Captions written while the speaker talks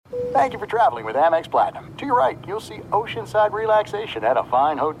Thank you for traveling with Amex Platinum. To your right, you'll see oceanside relaxation at a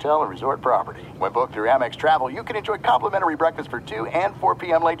fine hotel and resort property. When booked through Amex Travel, you can enjoy complimentary breakfast for 2 and 4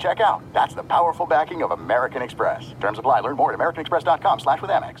 p.m. late checkout. That's the powerful backing of American Express. Terms apply. Learn more at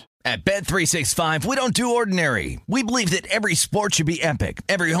americanexpress.com/withAmex. At Bet365, we don't do ordinary. We believe that every sport should be epic.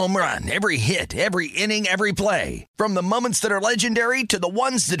 Every home run, every hit, every inning, every play. From the moments that are legendary to the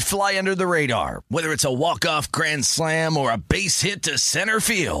ones that fly under the radar. Whether it's a walk-off grand slam or a base hit to center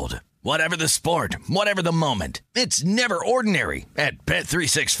field. Whatever the sport, whatever the moment. It's never ordinary at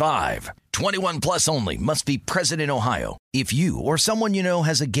Bet365. 21 plus only. Must be present in Ohio. If you or someone you know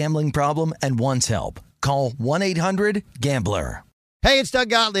has a gambling problem and wants help, call 1-800-GAMBLER. Hey, it's Doug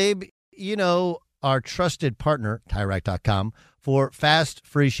Gottlieb. You know our trusted partner, TireRack.com, for fast,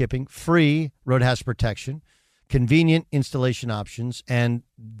 free shipping, free road hazard protection, convenient installation options, and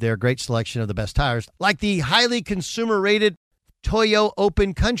their great selection of the best tires, like the highly consumer-rated Toyo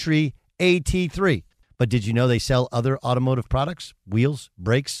Open Country AT3. But did you know they sell other automotive products? Wheels,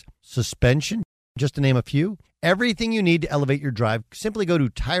 brakes, suspension, just to name a few. Everything you need to elevate your drive. Simply go to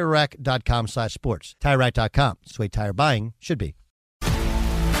TireRack.com/sports. TireRack.com. It's the way tire buying should be.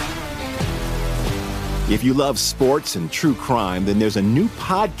 If you love sports and true crime, then there's a new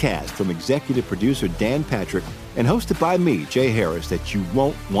podcast from executive producer Dan Patrick and hosted by me, Jay Harris, that you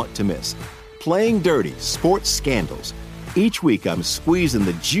won't want to miss. Playing Dirty: Sports Scandals. Each week, I'm squeezing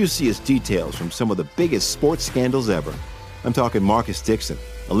the juiciest details from some of the biggest sports scandals ever. I'm talking Marcus Dixon,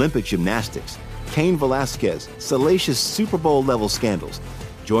 Olympic gymnastics, Cain Velasquez, salacious Super Bowl-level scandals.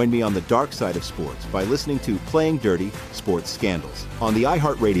 Join me on the dark side of sports by listening to Playing Dirty: Sports Scandals on the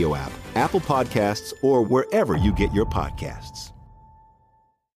iHeartRadio app, Apple Podcasts, or wherever you get your podcasts.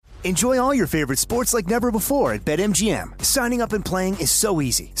 Enjoy all your favorite sports like never before at BetMGM. Signing up and playing is so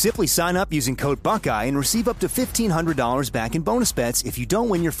easy. Simply sign up using code Buckeye and receive up to $1,500 back in bonus bets if you don't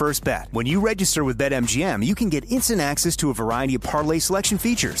win your first bet. When you register with BetMGM, you can get instant access to a variety of parlay selection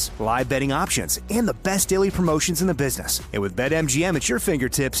features, live betting options, and the best daily promotions in the business. And with BetMGM at your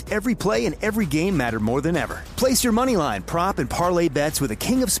fingertips, every play and every game matter more than ever. Place your moneyline, prop, and parlay bets with the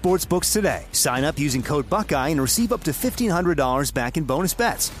king of sportsbooks today. Sign up using code Buckeye and receive up to $1,500 back in bonus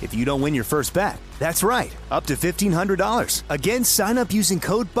bets if you don't win your first bet. That's right, up to $1,500. Again, sign up using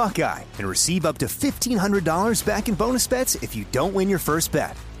code Buckeye and receive up to $1,500 back in bonus bets if you don't win your first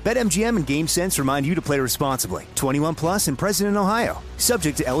bet. BetMGM and GameSense remind you to play responsibly. 21 plus and present in Ohio.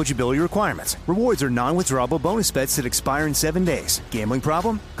 Subject to eligibility requirements. Rewards are non-withdrawable bonus bets that expire in 7 days. Gambling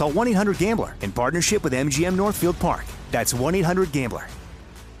problem? Call 1-800-GAMBLER in partnership with MGM Northfield Park. That's 1-800-GAMBLER.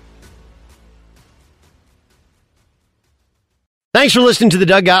 Thanks for listening to the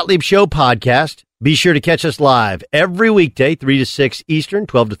Doug Gottlieb Show podcast. Be sure to catch us live every weekday, 3 to 6 Eastern,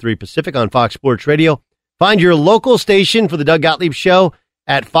 12 to 3 Pacific on Fox Sports Radio. Find your local station for the Doug Gottlieb Show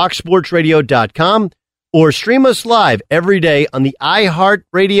at foxsportsradio.com or stream us live every day on the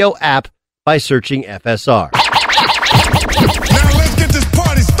iHeartRadio app by searching FSR. Now let's get this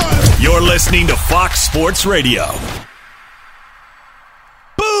party started. You're listening to Fox Sports Radio.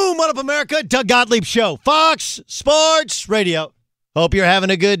 Boom! What up, America? Doug Gottlieb Show, Fox Sports Radio. Hope you're having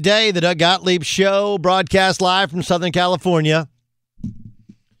a good day. The Doug Gottlieb Show broadcast live from Southern California,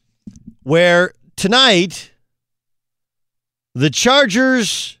 where tonight the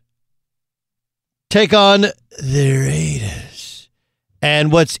Chargers take on the Raiders.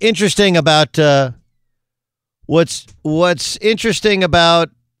 And what's interesting about what's interesting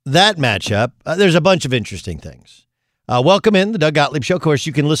about that matchup? There's a bunch of interesting things. Welcome in the Doug Gottlieb Show. Of course,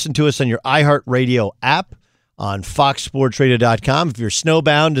 you can listen to us on your iHeartRadio app, on foxsportsradio.com. If you're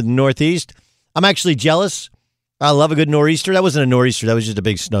snowbound in the Northeast, I'm actually jealous. I love a good nor'easter. That wasn't a nor'easter. That was just a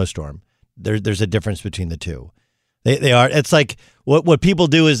big snowstorm. There's a difference between the two. They are. It's like what people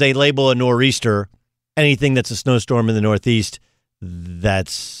do is they label a nor'easter anything that's a snowstorm in the Northeast.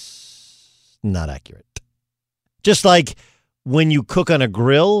 That's not accurate. Just like when you cook on a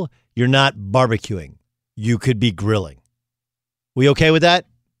grill, you're not barbecuing. You could be grilling. We okay with that?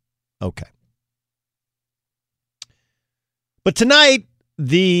 Okay. But tonight,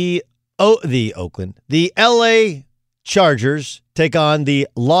 the LA Chargers take on the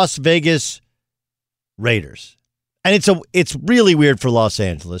Las Vegas Raiders. And it's really weird for Los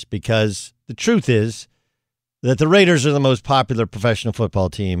Angeles because the truth is that the Raiders are the most popular professional football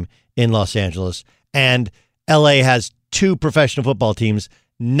team in Los Angeles, and LA has two professional football teams,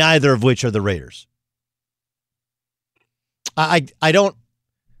 neither of which are the Raiders. I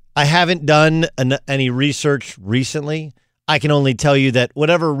haven't done any research recently. I can only tell you that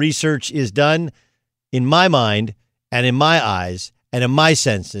whatever research is done in my mind and in my eyes and in my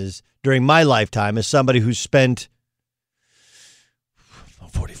senses during my lifetime as somebody who's spent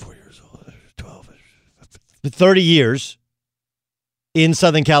 44 years For 30 years in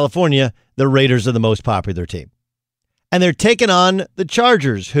Southern California, the Raiders are the most popular team. And they're taking on the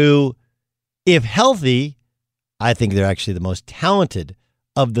Chargers, who, if healthy, I think they're actually the most talented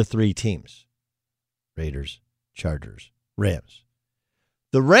of the three teams. Raiders, Chargers, Rams.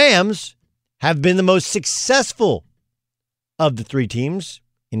 The Rams have been the most successful of the three teams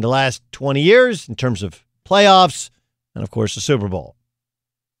in the last 20 years in terms of playoffs and, of course, the Super Bowl.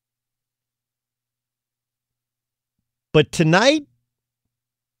 But tonight,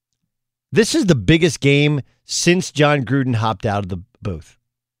 this is the biggest game since John Gruden hopped out of the booth.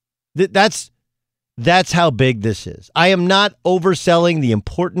 That's how big this is. I am not overselling the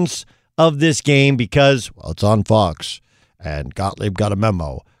importance of this game because, well, it's on Fox and Gottlieb got a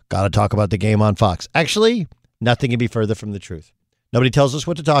memo. Got to talk about the game on Fox. Actually, nothing can be further from the truth. Nobody tells us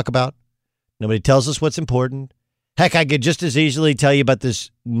what to talk about. Nobody tells us what's important. Heck, I could just as easily tell you about this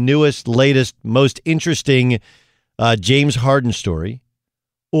newest, latest, most interesting James Harden story.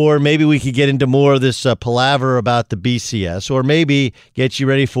 Or maybe we could get into more of this palaver about the BCS. Or maybe get you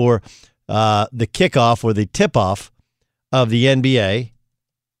ready for the kickoff or the tip-off of the NBA,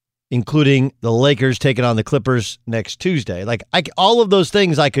 including the Lakers taking on the Clippers next Tuesday. All of those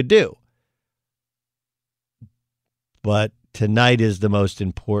things I could do. But tonight is the most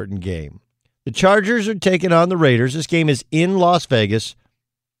important game. The Chargers are taking on the Raiders. This game is in Las Vegas.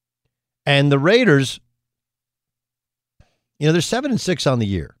 And the Raiders, they're 7-6 on the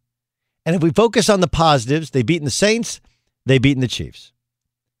year. And if we focus on the positives, they've beaten the Saints, they've beaten the Chiefs.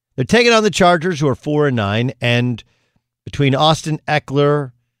 They're taking on the Chargers, who are 4-9. And between Austin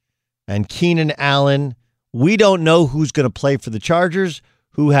Eckler and Keenan Allen, we don't know who's going to play for the Chargers,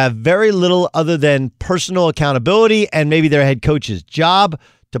 who have very little other than personal accountability and maybe their head coach's job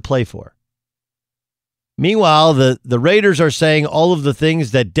to play for. Meanwhile, the Raiders are saying all of the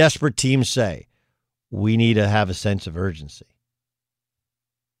things that desperate teams say. We need to have a sense of urgency.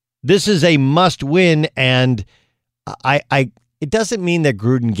 This is a must win, and it doesn't mean that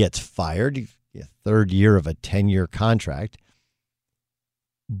Gruden gets fired. Third year of a 10-year contract.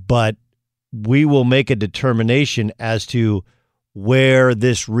 But we will make a determination as to where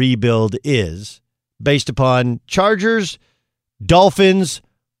this rebuild is based upon Chargers, Dolphins,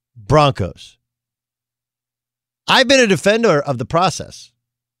 Broncos. I've been a defender of the process.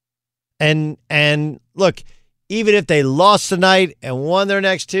 And look, even if they lost tonight and won their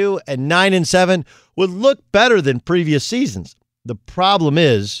next two and 9-7 would look better than previous seasons. The problem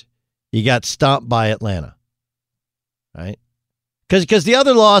is you got stomped by Atlanta, right? Because the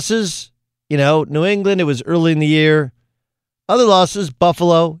other losses, New England, it was early in the year. Other losses,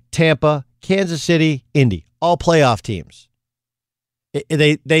 Buffalo, Tampa, Kansas City, Indy, all playoff teams.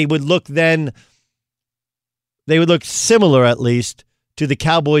 They would look similar at least to the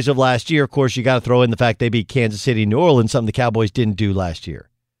Cowboys of last year. Of course, you got to throw in the fact they beat Kansas City, New Orleans, something the Cowboys didn't do last year.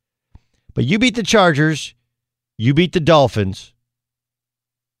 But you beat the Chargers, you beat the Dolphins,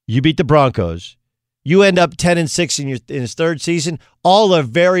 you beat the Broncos. You end up 10-6 in his third season. All are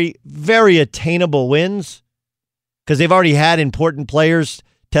very, very attainable wins because they've already had important players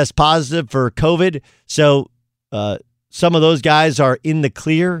test positive for COVID. So some of those guys are in the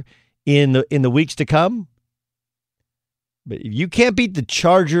clear in the weeks to come. But if you can't beat the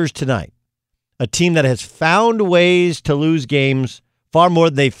Chargers tonight, a team that has found ways to lose games far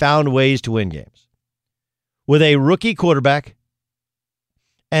more than they found ways to win games, with a rookie quarterback,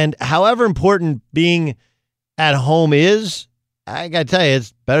 and however important being at home is, I got to tell you,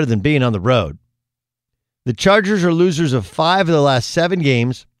 it's better than being on the road. The Chargers are losers of 5 of the last 7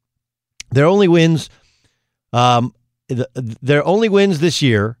 games. Their only wins this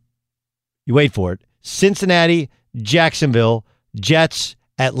year, you wait for it, Cincinnati, Jacksonville, Jets,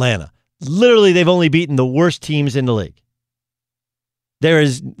 Atlanta. Literally, they've only beaten the worst teams in the league. There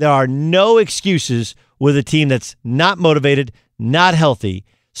are no excuses with a team that's not motivated, not healthy,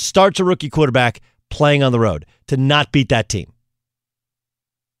 starts a rookie quarterback playing on the road to not beat that team.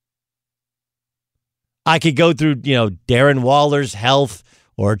 I could go through, Darren Waller's health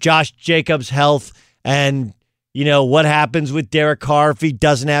or Josh Jacobs' health and, what happens with Derek Carr if he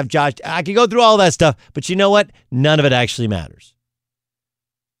doesn't have Josh. I could go through all that stuff, but you know what? None of it actually matters.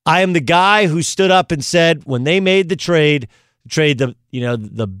 I am the guy who stood up and said when they made the trade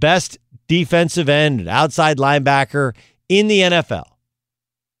the best defensive end, outside linebacker in the NFL.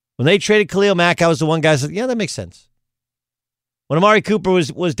 When they traded Khalil Mack, I was the one guy who said, yeah, that makes sense. When Amari Cooper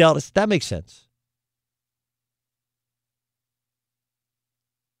was dealt, that makes sense.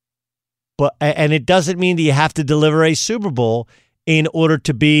 And it doesn't mean that you have to deliver a Super Bowl in order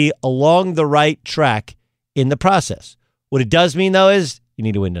to be along the right track in the process. What it does mean, though, is you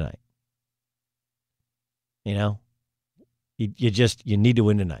need to win tonight. You know, you need to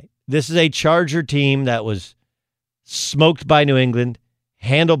win tonight. This is a Charger team that was smoked by New England,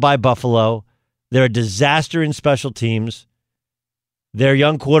 handled by Buffalo. They're a disaster in special teams. Their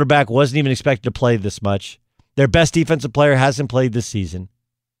young quarterback wasn't even expected to play this much. Their best defensive player hasn't played this season.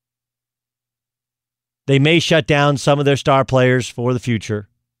 They may shut down some of their star players for the future.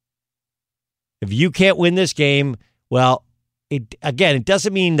 If you can't win this game, well, it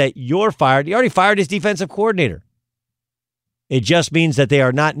doesn't mean that you're fired. You already fired his defensive coordinator. It just means that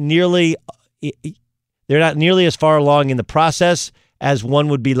they're not nearly as far along in the process as one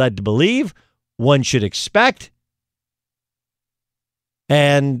would be led to believe, one should expect.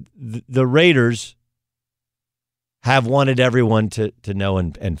 And the Raiders have wanted everyone to know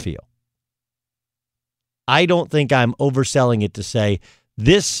and feel. I don't think I'm overselling it to say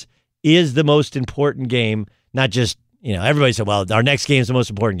this is the most important game, not just, everybody said, well, our next game is the most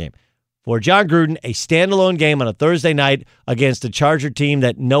important game. For John Gruden, a standalone game on a Thursday night against a Charger team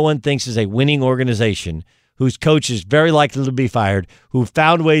that no one thinks is a winning organization, whose coach is very likely to be fired, who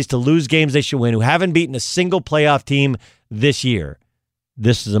found ways to lose games they should win, who haven't beaten a single playoff team this year.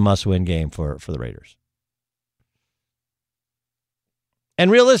 This is a must-win game for the Raiders.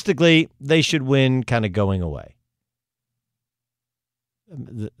 And realistically, they should win kind of going away.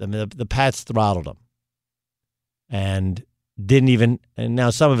 The Pats throttled them. And now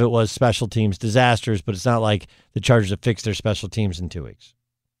some of it was special teams disasters, but it's not like the Chargers have fixed their special teams in 2 weeks.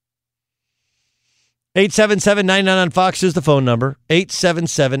 877-99 on Fox is the phone number.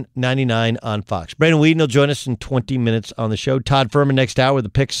 877-99 on Fox. Brandon Weeden will join us in 20 minutes on the show. Todd Furman next hour with the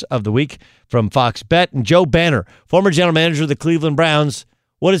picks of the week from Fox Bet. And Joe Banner, former general manager of the Cleveland Browns.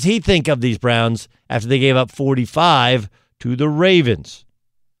 What does he think of these Browns after they gave up 45 to the Ravens?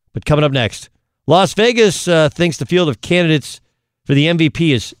 But coming up next, Las Vegas thinks the field of candidates for the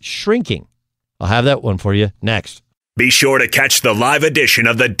MVP is shrinking. I'll have that one for you next. Be sure to catch the live edition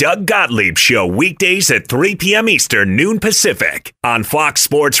of the Doug Gottlieb Show weekdays at 3 p.m. Eastern, noon Pacific on Fox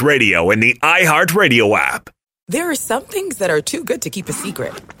Sports Radio and the iHeartRadio app. There are some things that are too good to keep a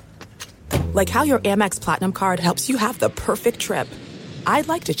secret. Like how your Amex Platinum card helps you have the perfect trip. I'd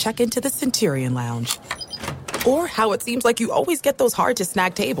like to check into the Centurion Lounge. Or how it seems like you always get those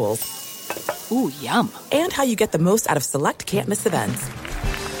hard-to-snag tables. Ooh, yum. And how you get the most out of select can't-miss events.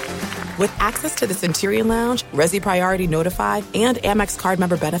 With access to the Centurion Lounge, Resi Priority Notified, and Amex card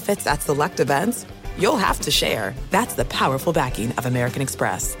member benefits at select events, you'll have to share. That's the powerful backing of American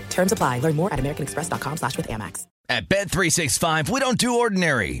Express. Terms apply. Learn more at americanexpress.com/withAmex. At Bet365, we don't do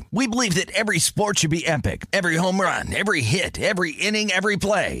ordinary. We believe that every sport should be epic. Every home run, every hit, every inning, every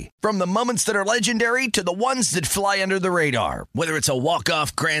play. From the moments that are legendary to the ones that fly under the radar. Whether it's a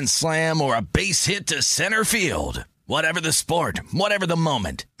walk-off grand slam or a base hit to center field. Whatever the sport, whatever the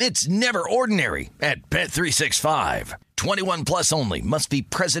moment, it's never ordinary at Bet365. 21 plus only. Must be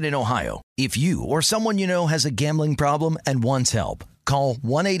present in Ohio. If you or someone you know has a gambling problem and wants help, call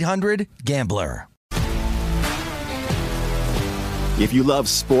 1-800-GAMBLER. If you love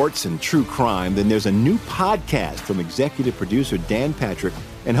sports and true crime, then there's a new podcast from executive producer Dan Patrick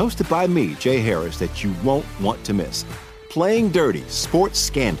and hosted by me, Jay Harris, that you won't want to miss. Playing Dirty: Sports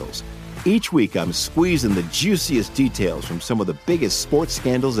Scandals. Each week, I'm squeezing the juiciest details from some of the biggest sports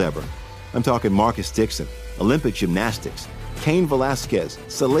scandals ever. I'm talking Marcus Dixon, Olympic gymnastics, Cain Velasquez,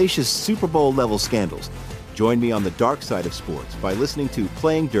 salacious Super Bowl-level scandals. Join me on the dark side of sports by listening to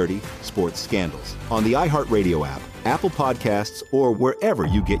Playing Dirty: Sports Scandals on the iHeartRadio app, Apple Podcasts, or wherever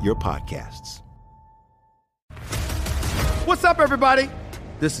you get your podcasts. What's up, everybody?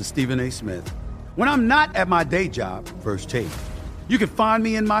 This is Stephen A. Smith. When I'm not at my day job, First Take, you can find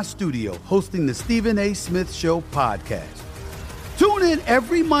me in my studio hosting the Stephen A. Smith Show podcast. Tune in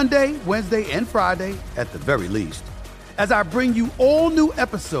every Monday, Wednesday, and Friday, at the very least, as I bring you all new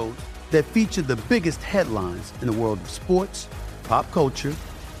episodes that feature the biggest headlines in the world of sports, pop culture,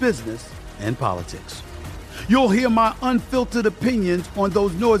 business, and politics. You'll hear my unfiltered opinions on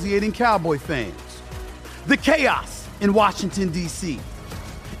those nauseating Cowboy fans, the chaos in Washington, D.C.,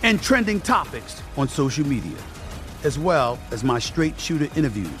 and trending topics on social media, as well as my straight-shooter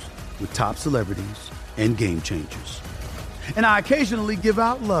interviews with top celebrities and game changers. And I occasionally give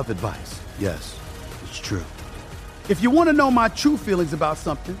out love advice. Yes, it's true. If you want to know my true feelings about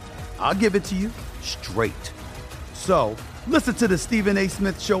something, I'll give it to you straight. So, listen to the Stephen A.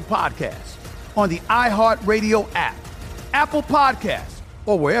 Smith Show podcast on the iHeartRadio app, Apple Podcasts,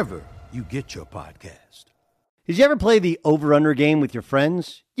 or wherever you get your podcast. Did you ever play the over-under game with your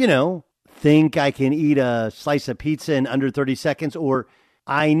friends? You know, think I can eat a slice of pizza in under 30 seconds, or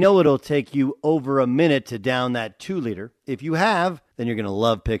I know it'll take you over a minute to down that 2-liter. If you have, then you're going to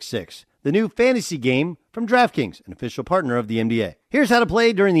love Pick 6. the new fantasy game from DraftKings, an official partner of the NBA. Here's how to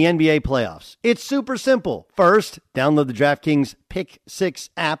play during the NBA playoffs. It's super simple. First, download the DraftKings Pick 6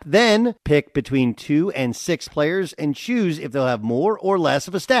 app, then pick between 2 and 6 players and choose if they'll have more or less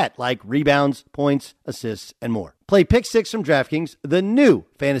of a stat, like rebounds, points, assists, and more. Play Pick 6 from DraftKings, the new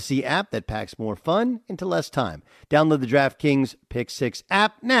fantasy app that packs more fun into less time. Download the DraftKings Pick 6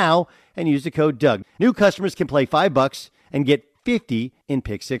 app now and use the code Doug. New customers can play $5 and get 50 in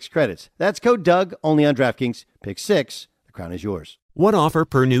Pick 6 credits. That's code Doug, only on DraftKings. Pick 6, the crown is yours. One offer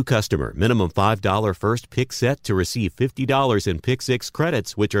per new customer. Minimum $5 first pick set to receive $50 in Pick 6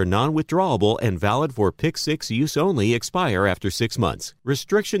 credits, which are non-withdrawable and valid for Pick 6 use only. Expire after 6 months.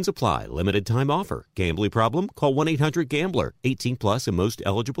 Restrictions apply. Limited time offer. Gambling problem? Call 1-800-GAMBLER. 18 plus in most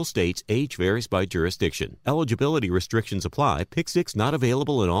eligible states. Age varies by jurisdiction. Eligibility restrictions apply. Pick 6 not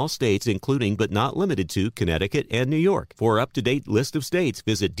available in all states, including but not limited to Connecticut and New York. For up-to-date list of states,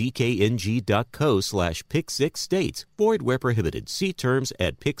 visit dkng.co/pick6states. Void where prohibited. See terms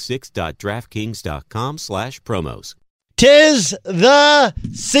at pick6.draftkings.com/promos. 'Tis the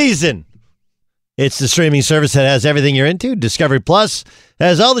season. It's the streaming service that has everything you're into. Discovery Plus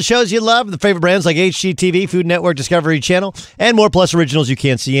has all the shows you love, the favorite brands like HGTV, Food Network, Discovery Channel, and more Plus originals you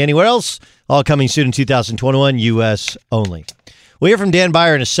can't see anywhere else. All coming soon in 2021, U.S. only. We'll hear from Dan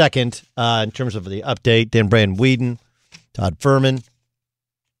Byer in a second in terms of the update. Dan Brandon Whedon, Todd Furman,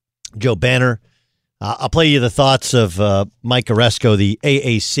 Joe Banner. I'll play you the thoughts of Mike Oresco, the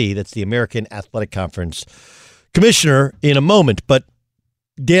AAC, that's the American Athletic Conference commissioner, in a moment. But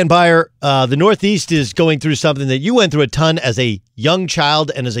Dan Byer, the Northeast is going through something that you went through a ton as a young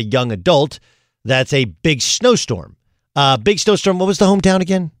child and as a young adult. That's a big snowstorm. Big snowstorm. What was the hometown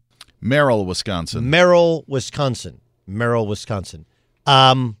again? Merrill, Wisconsin. Merrill, Wisconsin.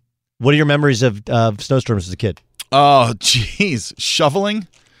 What are your memories of snowstorms as a kid? Oh, geez. Shoveling?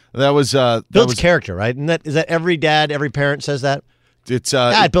 That was builds character, right? And is that every dad, every parent says that? It's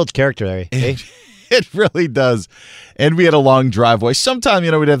it builds character, Larry. It really does. And we had a long driveway. Sometime,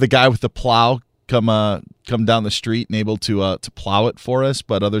 we'd have the guy with the plow come down the street and able to plow it for us.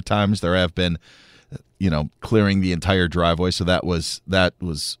 But other times there have been, clearing the entire driveway. So that was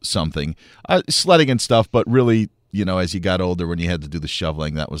something. Sledding and stuff, but really, as you got older, when you had to do the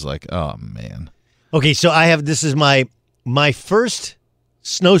shoveling, that was like, oh man. Okay, so this is my first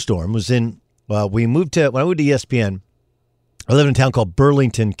snowstorm was when I moved to ESPN. I live in a town called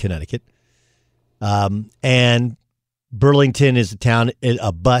Burlington, Connecticut. And Burlington is a town, it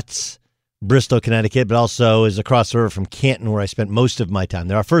abuts Bristol, Connecticut, but also is across the river from Canton, where I spent most of my time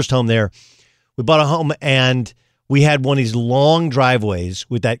there. Our first home there, we bought a home and we had one of these long driveways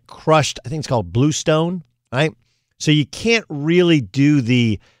with that crushed, I think it's called bluestone, right? So you can't really do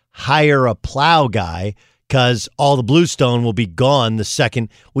the hire a plow guy because all the bluestone will be gone the second.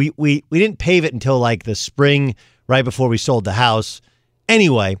 We didn't pave it until like the spring right before we sold the house.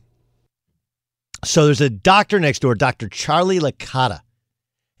 Anyway, so there's a doctor next door, Dr. Charlie Licata.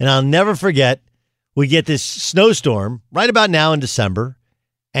 And I'll never forget, we get this snowstorm right about now in December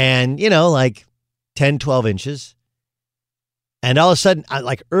and, like 10, 12 inches. And all of a sudden,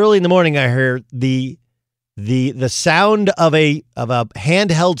 like early in the morning, I heard the sound of a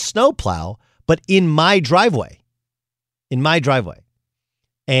handheld snowplow, but in my driveway.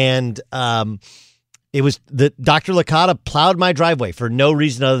 And it was the Dr. Licata plowed my driveway for no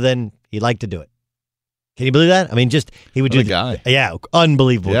reason other than he liked to do it. Can you believe that? I mean, he would do the guy. Yeah,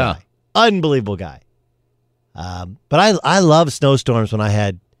 unbelievable guy. Unbelievable guy. But I love snowstorms when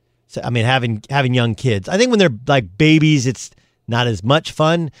having young kids. I think when they're like babies, it's not as much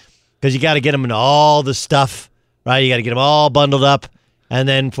fun because you got to get them into all the stuff, right? You got to get them all bundled up. And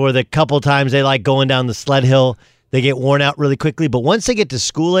then for the couple times they like going down the sled hill, they get worn out really quickly. But once they get to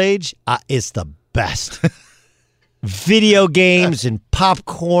school age, it's the best. Video games and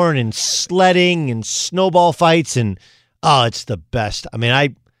popcorn and sledding and snowball fights and it's the best. I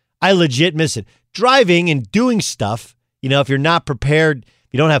mean, I legit miss it. Driving and doing stuff, if you're not prepared,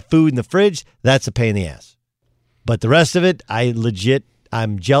 if you don't have food in the fridge, that's a pain in the ass. But the rest of it,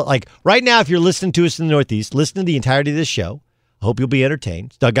 I'm jealous. Like right now, if you're listening to us in the Northeast, listen to the entirety of this show. I hope you'll be entertained.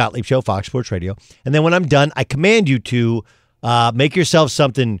 It's Doug Gottlieb Show, Fox Sports Radio. And then when I'm done, I command you to make yourself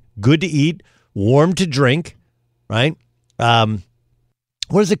something good to eat, warm to drink, right?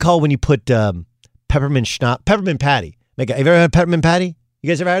 What is it called when you put peppermint patty? Have you ever had peppermint patty? You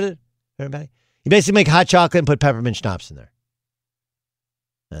guys ever had it? Peppermint patty? You basically make hot chocolate and put peppermint schnapps in there.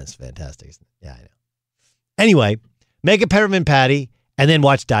 That's fantastic, isn't it? Yeah, I know. Anyway, make a peppermint patty and then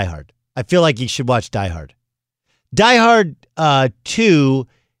watch Die Hard. I feel like you should watch Die Hard. Die Hard 2,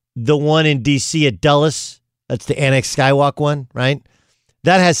 the one in D.C. at Dulles, that's the Annex Skywalk one, right?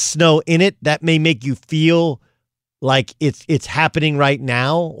 that has snow in it, that may make you feel like it's happening right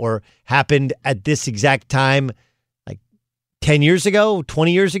now or happened at this exact time, like 10 years ago,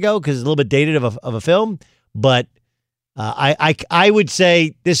 20 years ago, because it's a little bit dated of a film. But I would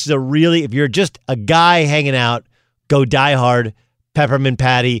say this is if you're just a guy hanging out, go Die Hard, Peppermint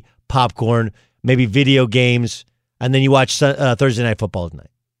Patty, popcorn, maybe video games, and then you watch Thursday Night Football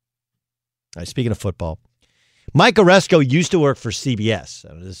tonight. All right, speaking of football, Mike Oresco used to work for CBS.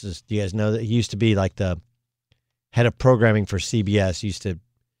 Do you guys know that he used to be like the head of programming for CBS?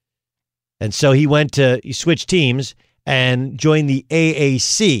 And so he switched teams and joined the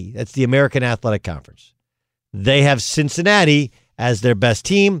AAC. That's the American Athletic Conference. They have Cincinnati as their best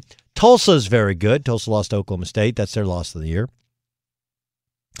team. Tulsa's very good. Tulsa lost to Oklahoma State. That's their loss of the year.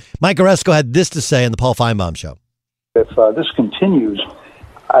 Mike Oresco had this to say on the Paul Feinbaum Show. If this continues,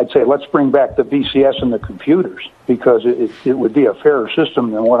 I'd say let's bring back the VCS and the computers, because it would be a fairer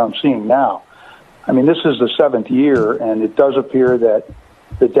system than what I'm seeing now. I mean, this is the 7th year, and it does appear that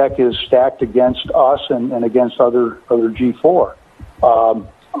the deck is stacked against us and against other G4.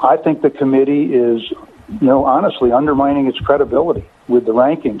 I think the committee is, honestly undermining its credibility with the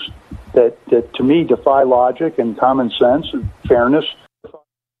rankings that to me defy logic and common sense and fairness.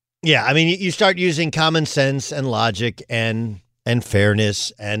 Yeah, I mean, you start using common sense and logic and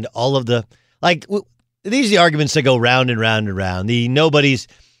fairness and all of the, these are the arguments that go round and round and round.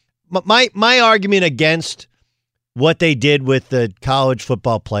 My argument against what they did with the college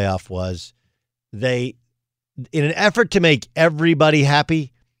football playoff was in an effort to make everybody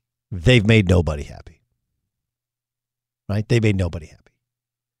happy, they've made nobody happy. Right? They made nobody happy.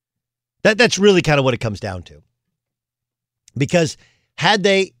 That's really kind of what it comes down to. Because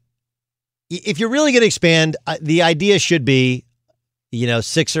if you're really going to expand, the idea should be,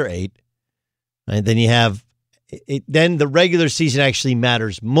 6 or 8. And then you have then the regular season actually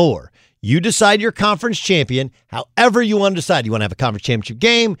matters more. You decide your conference champion however you want to decide. You want to have a conference championship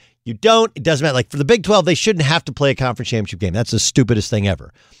game. You don't. It doesn't matter. Like for the Big 12, they shouldn't have to play a conference championship game. That's the stupidest thing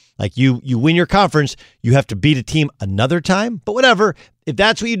ever. Like you win your conference, you have to beat a team another time. But whatever. If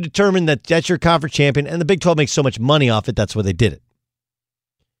that's what you determine that's your conference champion, and the Big 12 makes so much money off it, that's why they did it.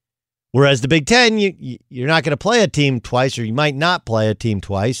 Whereas the Big 10, you're not going to play a team twice, or you might not play a team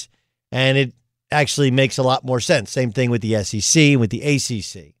twice, and it actually makes a lot more sense. Same thing with the SEC and with the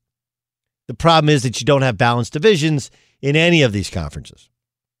ACC. The problem is that you don't have balanced divisions in any of these conferences.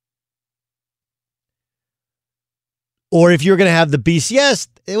 Or if you're going to have the BCS,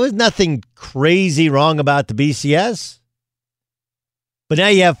 there was nothing crazy wrong about the BCS. But now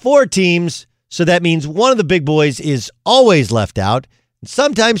you have 4 teams, so that means one of the big boys is always left out. And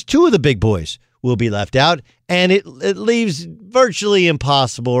sometimes 2 of the big boys will be left out, and it leaves virtually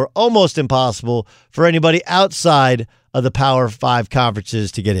impossible or almost impossible for anybody outside of the Power 5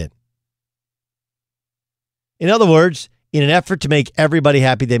 conferences to get in. In other words, in an effort to make everybody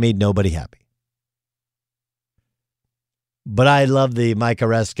happy, they made nobody happy. But I love the Mike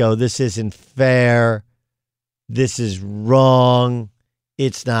Oresco. This isn't fair. This is wrong.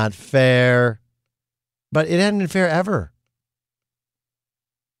 It's not fair. But it hadn't been fair ever.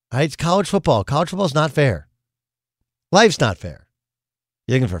 Right? It's college football. College football is not fair. Life's not fair.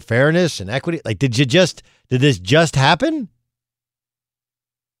 You're looking for fairness and equity. Like, did this just happen?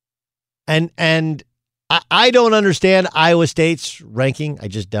 And I don't understand Iowa State's ranking. I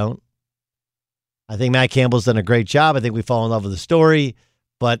just don't. I think Matt Campbell's done a great job. I think we fall in love with the story,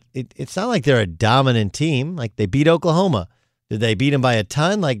 but it's not like they're a dominant team. Like, they beat Oklahoma. Did they beat them by a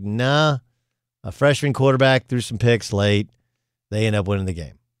ton? Like, nah. A freshman quarterback threw some picks late. They end up winning the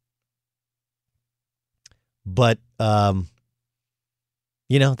game. But, they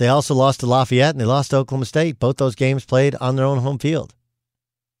also lost to Lafayette and they lost to Oklahoma State. Both those games played on their own home field.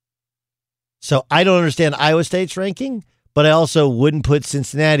 So I don't understand Iowa State's ranking, but I also wouldn't put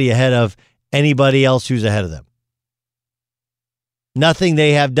Cincinnati ahead of anybody else who's ahead of them. Nothing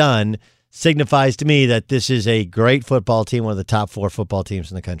they have done signifies to me that this is a great football team, one of the top 4 football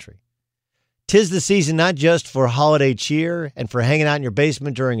teams in the country. 'Tis the season not just for holiday cheer and for hanging out in your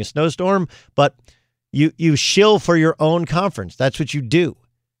basement during a snowstorm, but you shill for your own conference. That's what you do.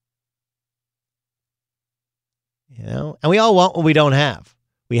 And we all want what we don't have.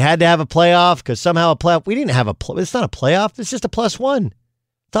 We had to have a playoff because somehow we didn't have it's not a playoff. It's just a +1.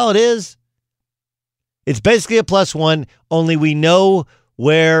 That's all it is. It's basically a +1, only we know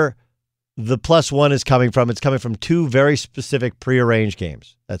where the +1 is coming from. It's coming from 2 very specific prearranged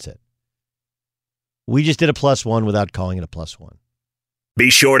games. That's it. We just did a +1 without calling it a +1. Be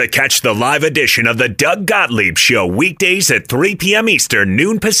sure to catch the live edition of the Doug Gottlieb Show weekdays at 3 p.m. Eastern,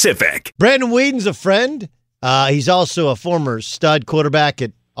 noon Pacific. Brandon Whedon's a friend. He's also a former stud quarterback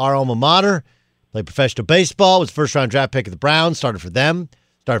at our alma mater. Played professional baseball. Was first-round draft pick of the Browns. Started for them.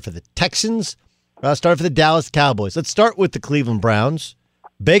 Started for the Texans. Started for the Dallas Cowboys. Let's start with the Cleveland Browns.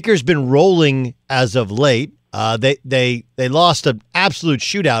 Baker's been rolling as of late. They lost an absolute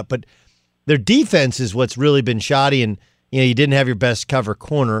shootout, but their defense is what's really been shoddy, and you didn't have your best cover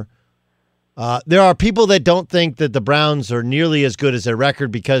corner. There are people that don't think that the Browns are nearly as good as their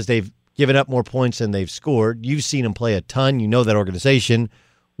record because they've given up more points than they've scored. You've seen them play a ton. You know that organization.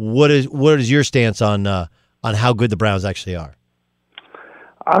 What is your stance on how good the Browns actually are?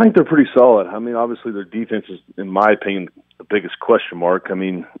 I think they're pretty solid. I mean, obviously their defense is, in my opinion, the biggest question mark. I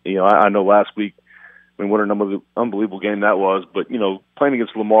mean, I know last week, what an unbelievable game that was. But, playing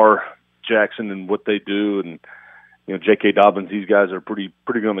against Lamar Jackson and what they do, and, J.K. Dobbins, these guys are pretty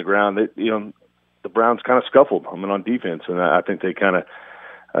good on the ground. The Browns kind of scuffled, on defense. And I think they kind of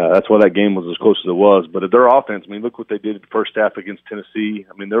that's why that game was as close as it was. But their offense, look what they did in the first half against Tennessee.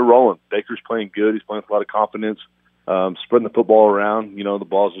 They're rolling. Baker's playing good. He's playing with a lot of confidence. Spreading the football around, the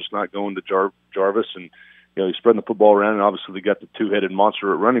ball's just not going to Jarvis, and he's spreading the football around, and obviously they got the two-headed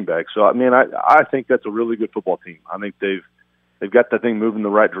monster at running back. So I think that's a really good football team. I think they've got that thing moving in the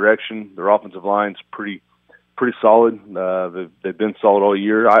right direction. Their offensive line's pretty solid. They've been solid all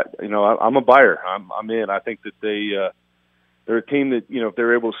year. I'm a buyer. I'm in. I think that they're a team that if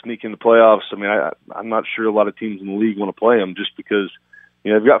they're able to sneak in the playoffs. I'm not sure a lot of teams in the league want to play them just because.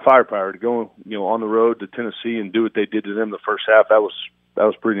 They've got firepower to go, on the road to Tennessee and do what they did to them the first half. That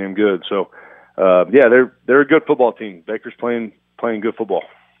was pretty damn good. So, they're a good football team. Baker's playing good football.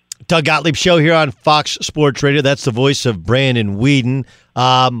 Doug Gottlieb Show here on Fox Sports Radio. That's the voice of Brandon Weeden.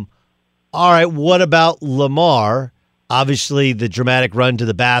 All right, what about Lamar? Obviously, the dramatic run to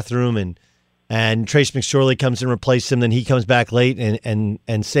the bathroom, and Trace McSorley comes and replaces him. Then he comes back late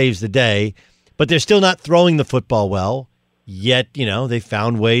and saves the day. But they're still not throwing the football well. Yet, they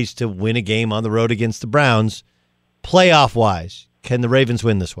found ways to win a game on the road against the Browns. Playoff-wise, can the Ravens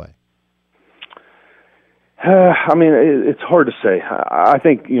win this way? It's hard to say. I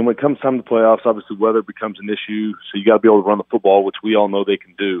think, when it comes time to playoffs, obviously weather becomes an issue, so you got to be able to run the football, which we all know they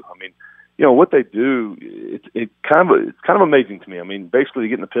can do. What they do, it's kind of amazing to me. Basically they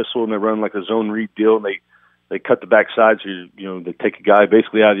get in the pistol and they run like a zone read deal, and they cut the backside, so they take a guy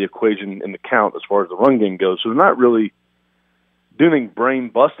basically out of the equation in the count as far as the run game goes. So they're not really doing brain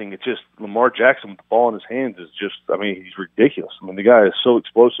busting. It's just Lamar Jackson with the ball in his hands is just, he's ridiculous. The guy is so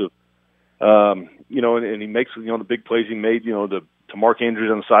explosive. And he makes, the big plays he made, to Mark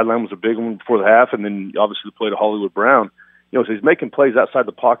Andrews on the sideline was a big one before the half. And then obviously the play to Hollywood Brown, so he's making plays outside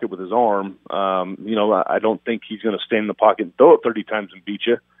the pocket with his arm. I don't think he's going to stand in the pocket and throw it 30 times and beat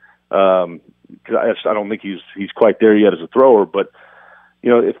you. Cause I don't think he's quite there yet as a thrower, but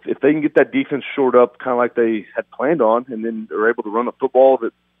if they can get that defense shored up kind of like they had planned on, and then they're able to run the football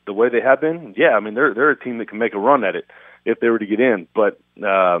the way they have been, they're a team that can make a run at it if they were to get in. But,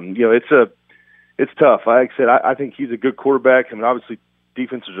 it's tough. Like I said, I think he's a good quarterback. Obviously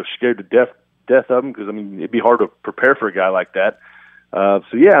defenses are scared to death of him because, it'd be hard to prepare for a guy like that.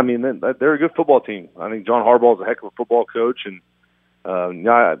 They're a good football team. I think John Harbaugh is a heck of a football coach, and,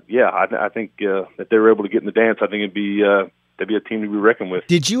 I think that they were able to get in the dance. I think it'd be a team to be reckoned with.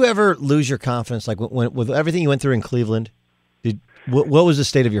 Did you ever lose your confidence? Like with everything you went through in Cleveland, what was the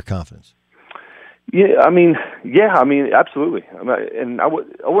state of your confidence? Yeah, absolutely. And I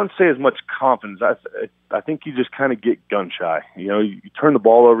wouldn't say as much confidence. I think you just kind of get gun shy. You turn the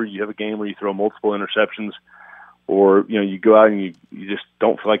ball over. You have a game where you throw multiple interceptions, or you go out and you just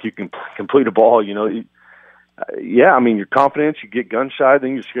don't feel like you can complete a ball. Your confidence. You get gun shy.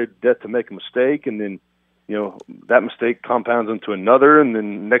 Then you're scared to death to make a mistake, and then. That mistake compounds into another, and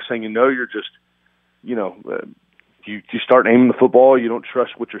then next thing you know, you're just, you start aiming the football. You don't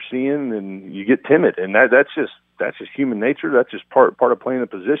trust what you're seeing, and you get timid, and that's just human nature. That's just part of playing the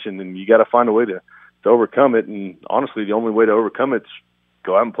position, and you got to find a way to overcome it. And honestly, the only way to overcome it's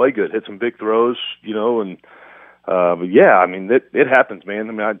go out and play good, hit some big throws, and it happens,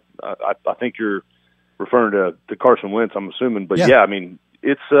 man. I think you're referring to Carson Wentz, I'm assuming, but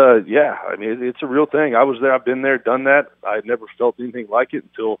it's it's a real thing. I was there. I've been there, done that. I had never felt anything like it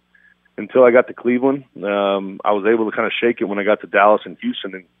until I got to Cleveland. I was able to kind of shake it when I got to Dallas and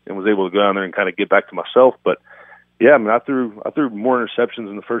Houston, and was able to go down there and kind of get back to myself. But I threw more interceptions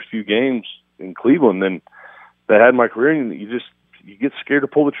in the first few games in Cleveland than I had in my career. And you get scared to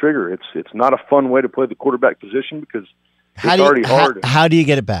pull the trigger. It's not a fun way to play the quarterback position because it's already hard. How do you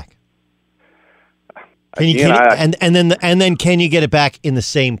get it back? Can you can you get it back in the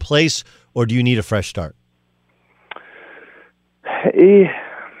same place, or do you need a fresh start?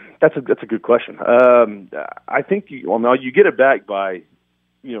 That's a good question. I think now you get it back by,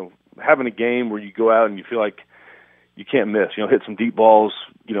 having a game where you go out and you feel like you can't miss. Hit some deep balls,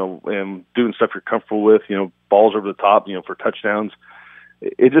 and doing stuff you're comfortable with. Balls over the top, for touchdowns.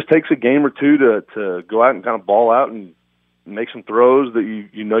 It just takes a game or two to go out and kind of ball out and make some throws that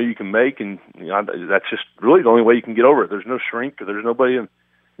you can make, and that's just really the only way you can get over it. There's no shrink, or there's nobody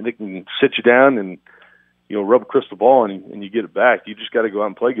that can sit you down and rub a crystal ball and you get it back. You just got to go out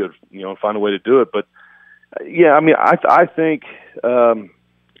and play good, and find a way to do it. But yeah, I mean, I think, and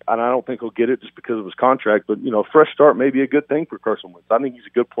I don't think he'll get it just because of his contract. But a fresh start may be a good thing for Carson Wentz. I think he's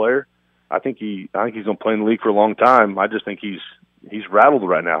a good player. I think he's going to play in the league for a long time. I just think he's rattled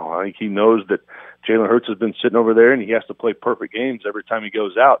right now. I think he knows that Jalen Hurts has been sitting over there and he has to play perfect games every time he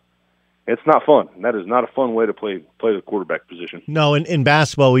goes out. It's not fun. That is not a fun way to play the quarterback position. No, in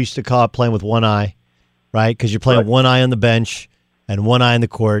basketball, we used to call it playing with one eye, right? Because you're playing one eye on the bench and one eye in the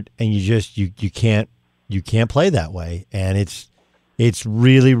court, and you can't play that way. And it's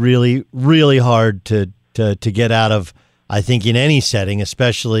really, really, really hard to get out of, I think, in any setting,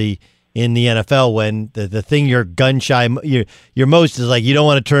 especially in the NFL, when the thing you're gun shy, you're most is like you don't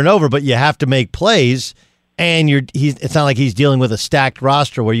want to turn over, but you have to make plays, and it's not like he's dealing with a stacked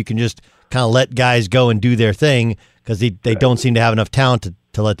roster where you can just kind of let guys go and do their thing because they don't seem to have enough talent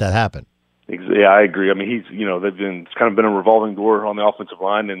to let that happen. Yeah, I agree. I mean, it's kind of been a revolving door on the offensive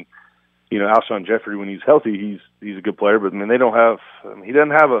line, and Alshon Jeffrey, when he's healthy, he's a good player, but I mean, he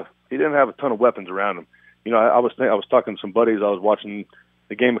didn't have a ton of weapons around him. I was talking to some buddies. I was watching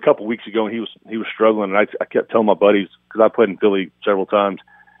the game a couple weeks ago, and he was struggling, and I kept telling my buddies, because I played in Philly several times,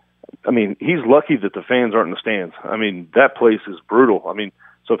 I mean, he's lucky that the fans aren't in the stands. I mean, that place is brutal. I mean,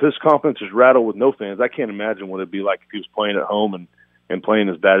 so if his confidence is rattled with no fans, I can't imagine what it'd be like if he was playing at home and playing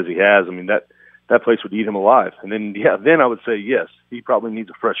as bad as he has. I mean, that place would eat him alive. And then I would say, yes, he probably needs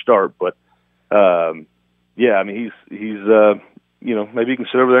a fresh start. But, yeah, I mean, he's maybe he can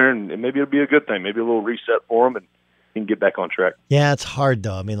sit over there and maybe it'll be a good thing. Maybe a little reset for him and he can get back on track. Yeah, it's hard,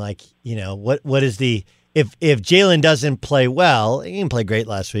 though. I mean, what is the – if Jalen doesn't play well, he didn't play great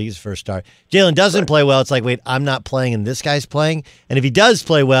last week, his first start. Jalen doesn't play well, it's like, wait, I'm not playing and this guy's playing. And if he does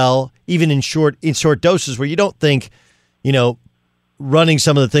play well, even in short doses where you don't think, running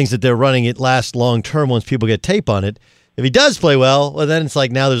some of the things that they're running, it lasts long term once people get tape on it. If he does play well, then it's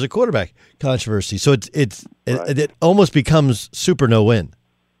like now there's a quarterback controversy. So it almost becomes super no-win.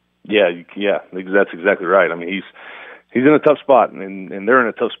 Yeah, that's exactly right. I mean, he's in a tough spot, and they're in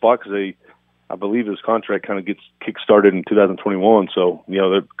a tough spot because I believe his contract kind of gets kick-started in 2021. So,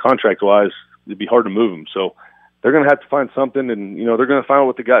 contract-wise, it'd be hard to move him. So they're going to have to find something, and, they're going to find out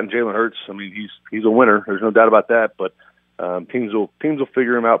what they got in Jalen Hurts. I mean, he's a winner. There's no doubt about that. But teams will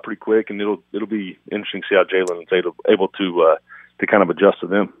figure him out pretty quick, and it'll be interesting to see how Jalen is able to kind of adjust to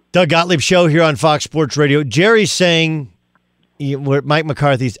them. Doug Gottlieb Show here on Fox Sports Radio. Jerry's saying Mike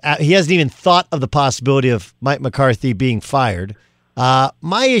McCarthy's he hasn't even thought of the possibility of Mike McCarthy being fired.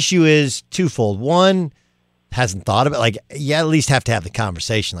 My issue is twofold. One, hasn't thought of it. You at least have to have the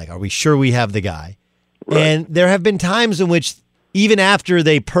conversation. Are we sure we have the guy? Right. And there have been times in which, even after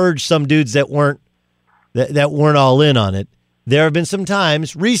they purged some dudes that weren't all in on it, there have been some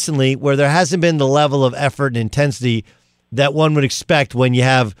times recently where there hasn't been the level of effort and intensity that one would expect when you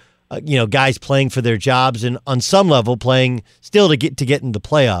have guys playing for their jobs and on some level playing still to get into the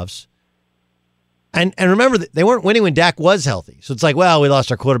playoffs. And remember that they weren't winning when Dak was healthy. So it's like, well, we lost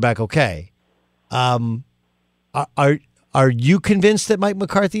our quarterback. Okay. Are you convinced that Mike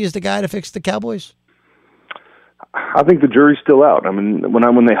McCarthy is the guy to fix the Cowboys? I think the jury's still out. I mean,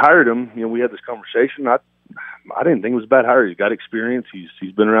 when they hired him, we had this conversation. I didn't think it was a bad hire. He's got experience.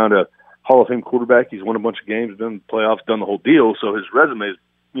 He's been around a Hall of Fame quarterback. He's won a bunch of games, been in the playoffs, done the whole deal. So his resume is,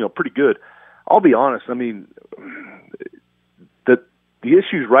 pretty good. I'll be honest. I mean, the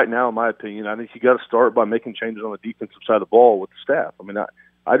issues right now, in my opinion, I think you got to start by making changes on the defensive side of the ball with the staff. I mean,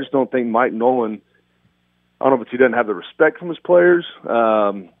 I just don't think Mike Nolan, I don't know if he doesn't have the respect from his players.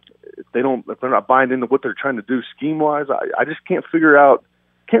 If they're not buying into what they're trying to do scheme wise, I just can't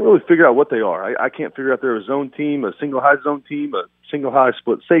really figure out what they are. I can't figure out they're a zone team, a single high zone team, a single high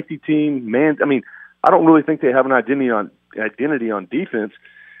split safety team. Man, I mean, I don't really think they have an identity on defense.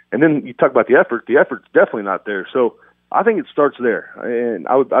 And then you talk about the effort. The effort's definitely not there. So I think it starts there, and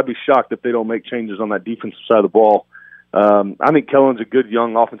I'd be shocked if they don't make changes on that defensive side of the ball. I think Kellen's a good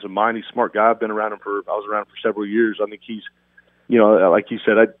young offensive mind. He's a smart guy. I was around him for several years. I think he's, like you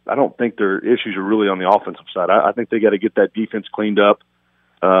said, I don't think their issues are really on the offensive side. I think they got to get that defense cleaned up.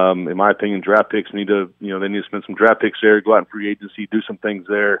 In my opinion, draft picks they need to spend some draft picks there, go out in free agency, do some things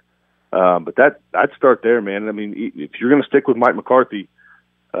there. But I'd start there, man. I mean, if you're going to stick with Mike McCarthy,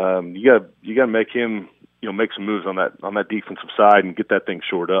 you got to make him, make some moves on that defensive side and get that thing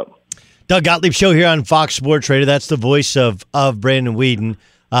shored up. Doug Gottlieb Show here on Fox Sports Radio. That's the voice of Brandon Weeden.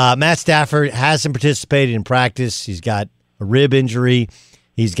 Matt Stafford hasn't participated in practice. He's got a rib injury.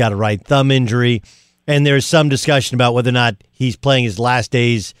 He's got a right thumb injury. And there's some discussion about whether or not he's playing his last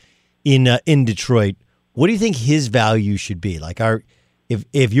days in Detroit. What do you think his value should be? Like,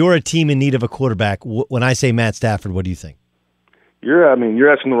 if you're a team in need of a quarterback, when I say Matt Stafford, what do you think? You're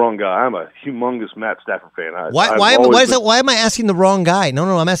asking the wrong guy. I'm a humongous Matt Stafford fan. Why am I asking the wrong guy?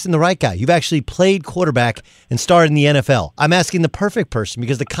 No, I'm asking the right guy. You've actually played quarterback and started in the NFL. I'm asking the perfect person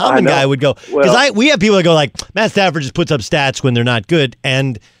because the common guy would go, because we have people that go like, Matt Stafford just puts up stats when they're not good,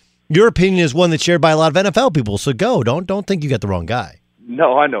 and your opinion is one that's shared by a lot of NFL people. So don't think you got the wrong guy.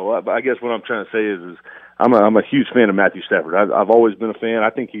 No, I know. I guess what I'm trying to say is I'm a huge fan of Matthew Stafford. I've always been a fan. I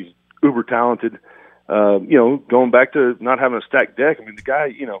think he's uber talented. Going back to not having a stacked deck, I mean, the guy,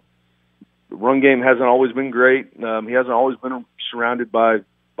 the run game hasn't always been great. He hasn't always been surrounded by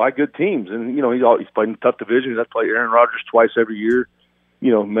good teams. And, he's played in a tough division. He's played Aaron Rodgers twice every year.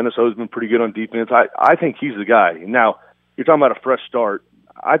 Minnesota's been pretty good on defense. I think he's the guy. Now, you're talking about a fresh start.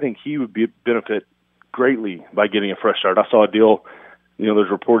 I think he would benefit greatly by getting a fresh start. I saw a deal, there's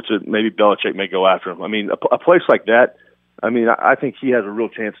reports that maybe Belichick may go after him. I mean, a place like that, I think he has a real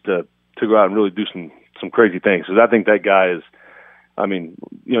chance to go out and really do some crazy things. Because I think that guy is,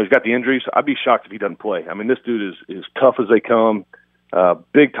 he's got the injuries. I'd be shocked if he doesn't play. This dude is tough as they come,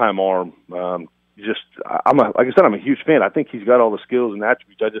 big time arm. Like I said, I'm a huge fan. I think he's got all the skills and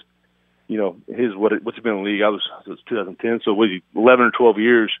attributes. I just, what's he been in the league? It's 2010, so 11 or 12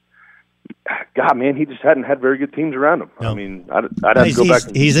 years. God, man, he just hadn't had very good teams around him. No. I'd have to go back.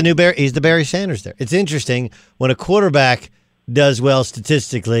 He's the Barry Sanders there. It's interesting when a quarterback does well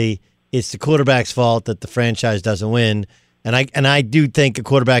statistically. It's the quarterback's fault that the franchise doesn't win. And I do think a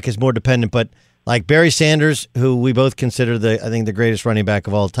quarterback is more dependent, but like Barry Sanders, who we both consider the greatest running back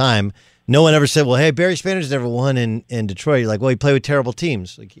of all time, no one ever said, well, hey, Barry Sanders never won in Detroit. You're like, well, he played with terrible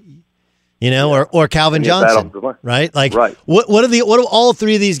teams. Like, or Calvin Johnson, right? Like, right. What do all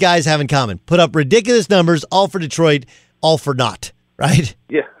three of these guys have in common? Put up ridiculous numbers, all for Detroit, all for naught, right?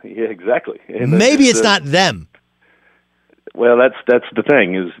 Yeah, exactly. And maybe it's not them. Well, that's the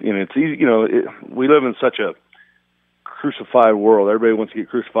thing is, it's easy. We live in such a crucified world. Everybody wants to get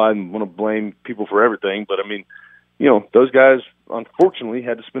crucified and want to blame people for everything. But those guys unfortunately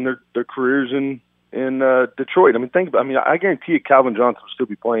had to spend their careers in Detroit. I guarantee you, Calvin Johnson would still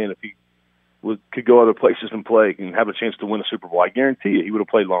be playing if he could go other places and play and have a chance to win a Super Bowl. I guarantee you, he would have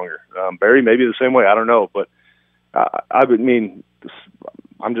played longer. Barry maybe the same way. I don't know, but I'm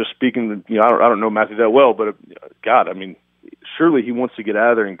just speaking. I don't know Matthew that well, but God, surely he wants to get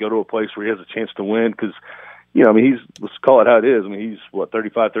out of there and go to a place where he has a chance to win because, let's call it how it is. He's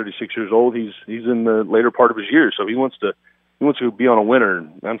 35, 36 years old. He's in the later part of his years, so he wants to be on a winner.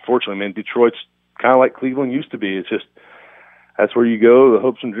 And unfortunately, Detroit's kind of like Cleveland used to be. It's just that's where you go. The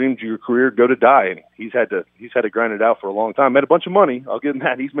hopes and dreams of your career go to die, and he's had to grind it out for a long time. Made a bunch of money. I'll give him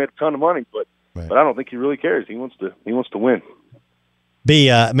that. He's made a ton of money, but I don't think he really cares. He wants to win.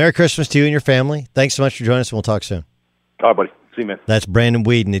 Merry Christmas to you and your family. Thanks so much for joining us, and we'll talk soon. All right, buddy. See you, man. That's Brandon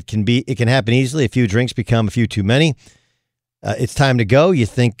Weeden. It can happen easily. A few drinks become a few too many. It's time to go. You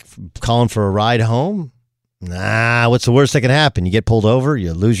think calling for a ride home? Nah, what's the worst that can happen? You get pulled over,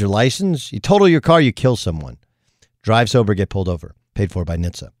 you lose your license, you total your car, you kill someone. Drive sober, get pulled over. Paid for by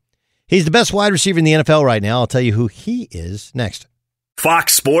NHTSA. He's the best wide receiver in the NFL right now. I'll tell you who he is next.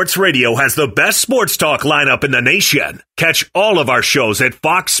 Fox Sports Radio has the best sports talk lineup in the nation. Catch all of our shows at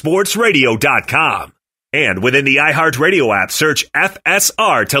foxsportsradio.com. And within the iHeartRadio app, search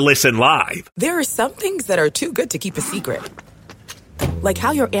FSR to listen live. There are some things that are too good to keep a secret. Like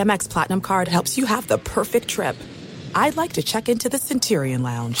how your Amex Platinum card helps you have the perfect trip. I'd like to check into the Centurion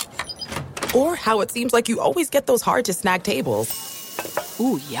Lounge. Or how it seems like you always get those hard-to-snag tables.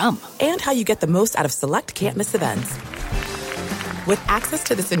 Ooh, yum. And how you get the most out of select can't-miss events. With access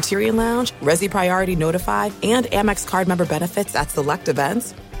to the Centurion Lounge, Resi Priority Notified, and Amex card member benefits at select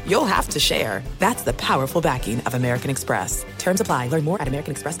events, you'll have to share. That's the powerful backing of American Express. Terms apply. Learn more at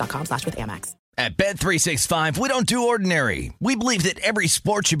americanexpress.com/withAmex. At Bet365, we don't do ordinary. We believe that every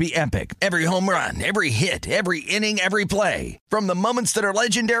sport should be epic. Every home run, every hit, every inning, every play. From the moments that are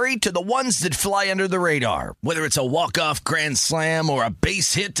legendary to the ones that fly under the radar. Whether it's a walk-off grand slam or a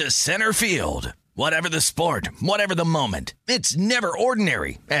base hit to center field. Whatever the sport, whatever the moment, it's never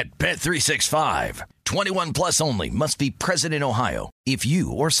ordinary at Bet365. 21 plus only. Must be present in Ohio. If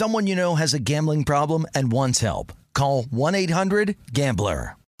you or someone you know has a gambling problem and wants help, call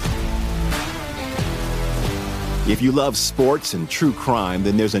 1-800-GAMBLER. If you love sports and true crime,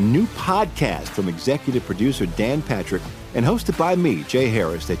 then there's a new podcast from executive producer Dan Patrick and hosted by me, Jay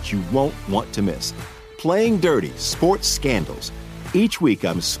Harris, that you won't want to miss. Playing Dirty: Sports Scandals. Each week,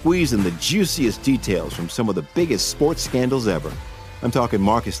 I'm squeezing the juiciest details from some of the biggest sports scandals ever. I'm talking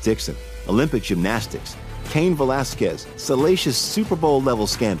Marcus Dixon, Olympic gymnastics, Cain Velasquez, salacious Super Bowl-level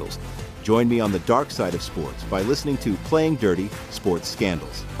scandals. Join me on the dark side of sports by listening to Playing Dirty: Sports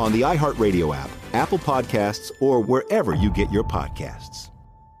Scandals on the iHeartRadio app, Apple Podcasts, or wherever you get your podcasts.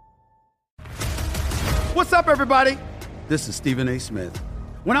 What's up, everybody? This is Stephen A. Smith.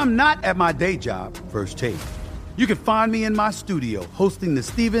 When I'm not at my day job, First Take, you can find me in my studio hosting the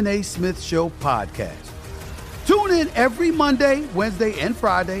Stephen A. Smith Show podcast. Tune in every Monday, Wednesday, and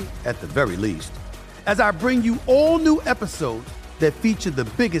Friday, at the very least, as I bring you all new episodes that feature the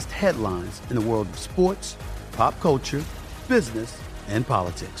biggest headlines in the world of sports, pop culture, business, and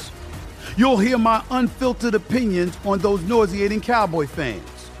politics. You'll hear my unfiltered opinions on those nauseating Cowboy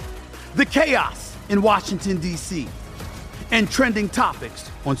fans, the chaos in Washington, D.C., and trending topics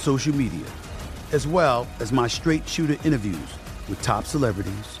on social media, as well as my straight shooter interviews with top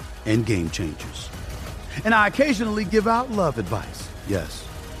celebrities and game changers. And I occasionally give out love advice. Yes,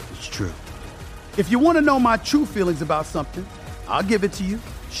 it's true. If you want to know my true feelings about something, I'll give it to you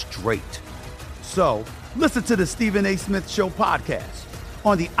straight. So, listen to the Stephen A. Smith Show podcast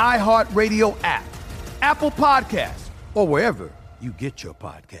on the iHeartRadio app, Apple Podcasts, or wherever you get your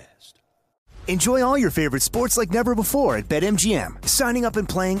podcast. Enjoy all your favorite sports like never before at BetMGM. Signing up and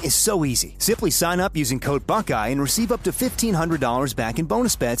playing is so easy. Simply sign up using code Buckeye and receive up to $1,500 back in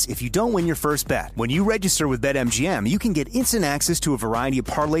bonus bets if you don't win your first bet. When you register with BetMGM, you can get instant access to a variety of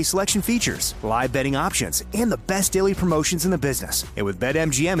parlay selection features, live betting options, and the best daily promotions in the business. And with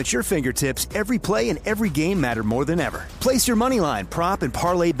BetMGM at your fingertips, every play and every game matter more than ever. Place your moneyline, prop, and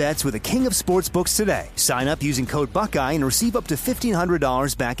parlay bets with the king of sportsbooks today. Sign up using code Buckeye and receive up to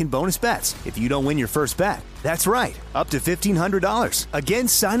 $1,500 back in bonus bets if you don't win your first bet. That's right, up to $1,500. Again,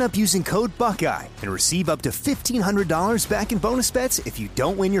 sign up using code Buckeye and receive up to $1,500 back in bonus bets if you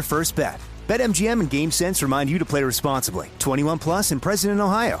don't win your first bet. BetMGM and GameSense remind you to play responsibly. 21 plus and present in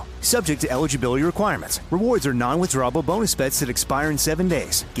Ohio. Subject to eligibility requirements. Rewards are non-withdrawable bonus bets that expire in 7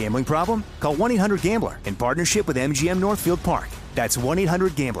 days. Gambling problem? Call 1-800-GAMBLER in partnership with MGM Northfield Park. That's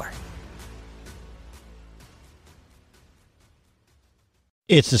 1-800-GAMBLER.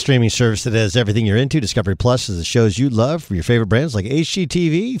 It's the streaming service that has everything you're into. Discovery Plus is the shows you love for your favorite brands like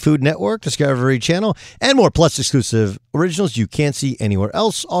HGTV, Food Network, Discovery Channel, and more. Plus exclusive originals you can't see anywhere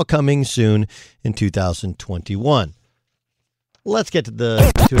else, all coming soon in 2021. Let's get to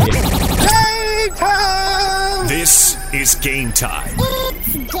the Game time! This is Game Time.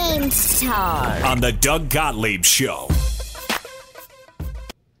 It's game time. On the Doug Gottlieb Show.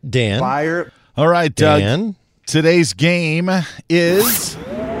 Dan. Fire. All right, Doug. Dan. Today's game is...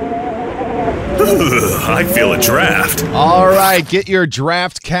 I feel a draft. All right, get your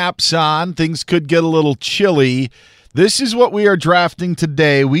draft caps on. Things could get a little chilly. This is what we are drafting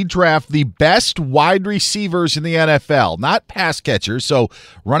today. We draft the best wide receivers in the NFL, not pass catchers. So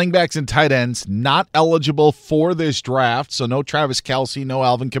running backs and tight ends not eligible for this draft. So no Travis Kelce, no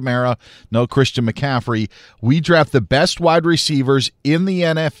Alvin Kamara, no Christian McCaffrey. We draft the best wide receivers in the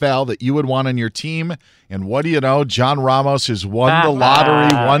NFL that you would want on your team. And what do you know? John Ramos has won the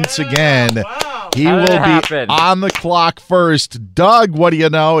lottery once again. Wow. He will be on the clock first. Doug, what do you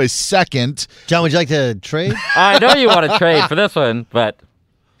know, is second. John, would you like to trade? I know you want to trade for this one, but...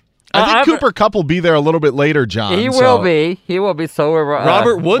 I think Cooper Kupp will be there a little bit later, John. He will be. He will be. So will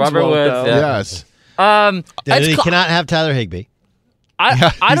Robert Woods won't, though. Yeah. Yes. He cannot have Tyler Higbee.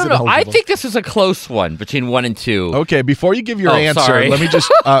 I don't know. I think this is a close one between 1 and 2. Okay, before you give your answer, let me just...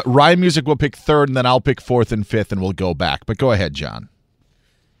 Ryan Music will pick third, and then I'll pick fourth and fifth, and we'll go back. But go ahead, John.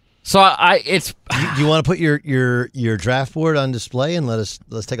 So it's. Do you want to put your draft board on display and let's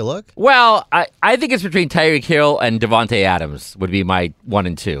take a look? Well, I think it's between Tyreek Hill and Devontae Adams would be my 1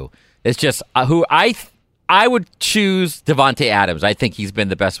 and 2. It's just who I would choose Devontae Adams. I think he's been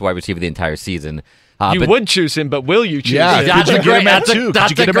the best wide receiver the entire season. You would choose him, but will you choose him? That's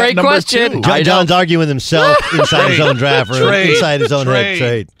a great question. John's arguing with himself inside his own draft room, inside his own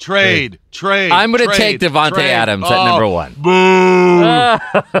head. Trade. I'm going to take Devontae Adams at number 1. Boo!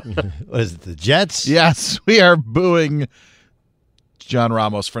 What is it, the Jets? Yes, we are booing John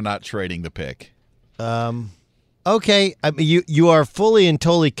Ramos for not trading the pick. Okay, I mean, you are fully and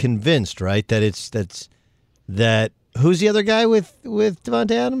totally convinced, right? That who's the other guy with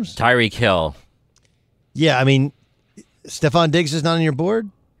Devontae Adams? Tyreek Hill. Yeah, I mean, Stephon Diggs is not on your board?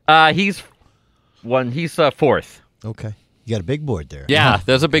 He's fourth. Okay. You got a big board there. Yeah,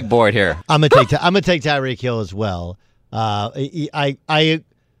 there's a big board here. I'm gonna take Tyreek Hill as well. While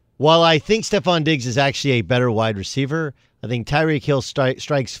I think Stephon Diggs is actually a better wide receiver, I think Tyreek Hill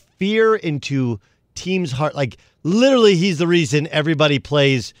strikes fear into teams' heart. Like literally, he's the reason everybody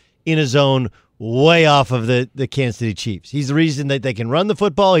plays in a zone way off of the Kansas City Chiefs. He's the reason that they can run the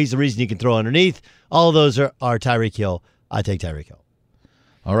football. He's the reason you can throw underneath. All of those are Tyreek Hill. I take Tyreek Hill.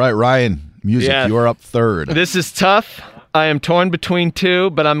 All right, Ryan, music. You are up third. This is tough. I am torn between two,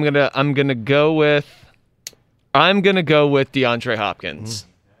 but I'm gonna go with DeAndre Hopkins.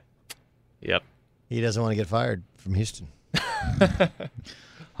 Yep. He doesn't want to get fired from Houston.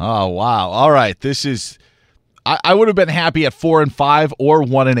 Oh wow! All right, this is. I would have been happy at 4-5 or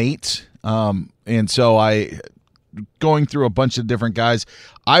 1-8, and so going through a bunch of different guys.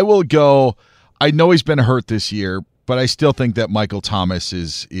 I will go. I know he's been hurt this year, but I still think that Michael Thomas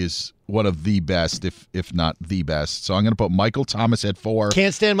is one of the best, if not the best. So I'm going to put Michael Thomas at 4.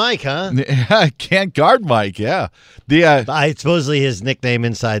 Can't stand Mike, huh? Can't guard Mike. Yeah. Supposedly his nickname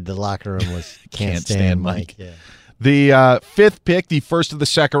inside the locker room was Can't Stand Mike. Yeah. The fifth pick, the first of the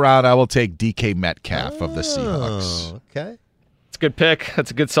second round, I will take DK Metcalf of the Seahawks. Okay. It's a good pick.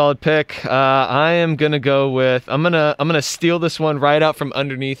 That's a good solid pick. I am gonna go with I'm gonna steal this one right out from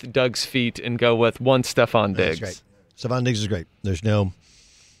underneath Doug's feet and go with one Stephon Diggs. That's great. Stephon Diggs is great. There's no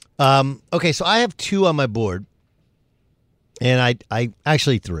okay, so I have 2 on my board. And I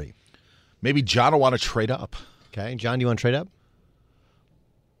actually 3. Maybe John will want to trade up. Okay. John, do you want to trade up?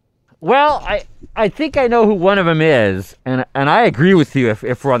 Well, I think I know who one of them is, and I agree with you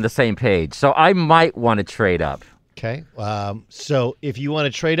if we're on the same page. So I might want to trade up. Okay. So if you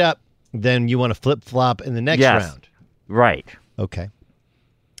want to trade up, then you want to flip-flop in the next round. Right. Okay.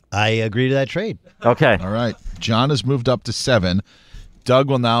 I agree to that trade. Okay. All right. John has moved up to 7. Doug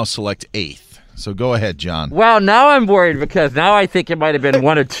will now select 8th. So go ahead, John. Well, now I'm worried because now I think it might have been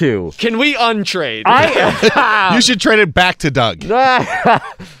 1 or 2. Can we untrade? You should trade it back to Doug.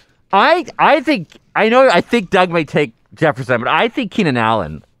 I think Doug may take Jefferson, but I think Keenan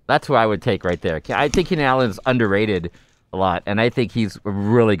Allen. That's who I would take right there. I think Keenan Allen's underrated a lot, and I think he's a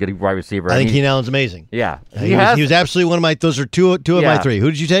really good wide receiver. I think Keenan Allen's amazing. Yeah, he was absolutely one of my. Those are two of my 3.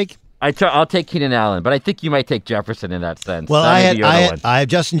 Who did you take? I'll take Keenan Allen, but I think you might take Jefferson in that sense. Well, I have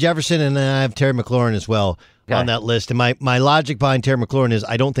Justin Jefferson, and then I have Terry McLaurin as well on that list. And my logic behind Terry McLaurin is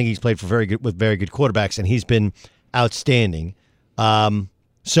I don't think he's played with very good quarterbacks, and he's been outstanding.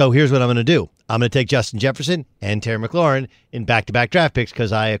 So here's what I'm going to do. I'm going to take Justin Jefferson and Terry McLaurin in back-to-back draft picks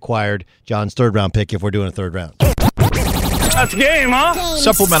because I acquired John's 3rd-round pick if we're doing a 3rd round. That's game, huh?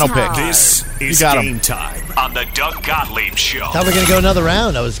 Supplemental pick. This is game time on the Doug Gottlieb Show. I thought we were going to go another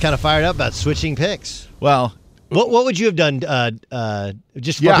round. I was kind of fired up about switching picks. Well, what would you have done?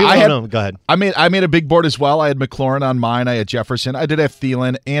 Just Go ahead. I made a big board as well. I had McLaurin on mine. I had Jefferson. I did have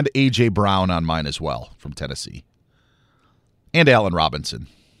Thielen and A.J. Brown on mine as well from Tennessee. And Allen Robinson.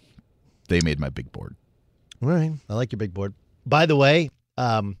 They made my big board. All right. I like your big board. By the way,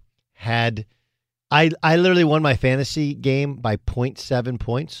 I literally won my fantasy game by 0.7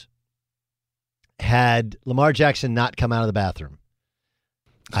 points. Had Lamar Jackson not come out of the bathroom,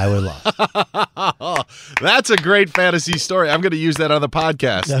 I would have lost. That's a great fantasy story. I'm going to use that on the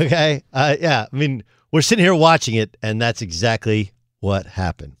podcast. Okay. Yeah. I mean, we're sitting here watching it, and that's exactly what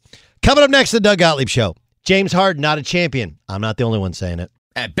happened. Coming up next, the Doug Gottlieb Show. James Harden, not a champion. I'm not the only one saying it.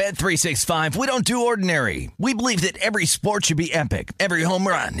 At Bet365, we don't do ordinary. We believe that every sport should be epic. Every home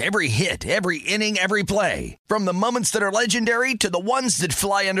run, every hit, every inning, every play. From the moments that are legendary to the ones that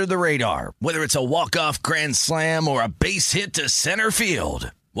fly under the radar. Whether it's a walk-off grand slam or a base hit to center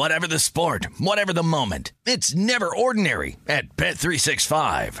field. Whatever the sport, whatever the moment. It's never ordinary at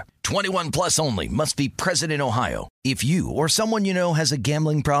Bet365. 21 plus only. Must be present in Ohio. If you or someone you know has a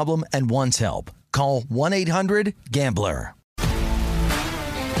gambling problem and wants help, call 1-800-GAMBLER.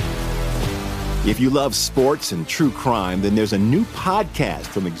 If you love sports and true crime, then there's a new podcast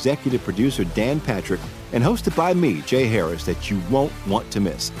from executive producer Dan Patrick and hosted by me, Jay Harris, that you won't want to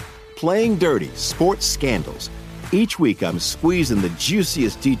miss. Playing Dirty: Sports Scandals. Each week, I'm squeezing the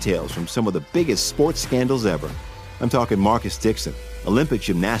juiciest details from some of the biggest sports scandals ever. I'm talking Marcus Dixon, Olympic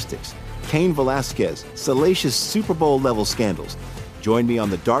gymnastics, Cain Velasquez, salacious Super Bowl-level scandals. Join me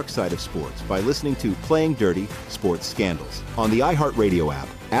on the dark side of sports by listening to Playing Dirty: Sports Scandals on the iHeartRadio app,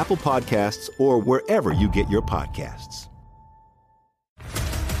 Apple Podcasts, or wherever you get your podcasts.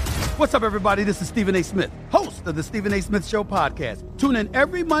 What's up, everybody? This is Stephen A. Smith, host of the Stephen A. Smith Show podcast. Tune in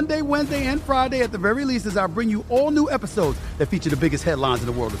every Monday, Wednesday, and Friday at the very least as I bring you all new episodes that feature the biggest headlines in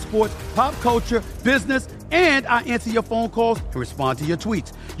the world of sports, pop culture, business, And I answer your phone calls and respond to your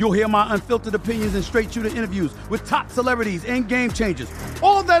tweets. You'll hear my unfiltered opinions and straight-shooter interviews with top celebrities and game changers.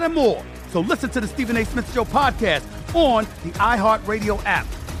 All that and more. So listen to the Stephen A. Smith Show podcast on the iHeartRadio app,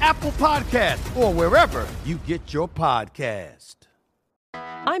 Apple Podcasts, or wherever you get your podcast.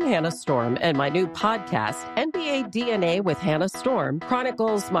 I'm Hannah Storm, and my new podcast, NBA DNA with Hannah Storm,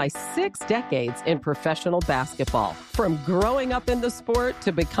 chronicles my 6 decades in professional basketball. From growing up in the sport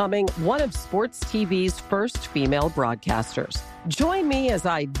to becoming one of sports TV's first female broadcasters. Join me as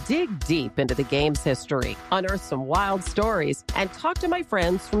I dig deep into the game's history, unearth some wild stories, and talk to my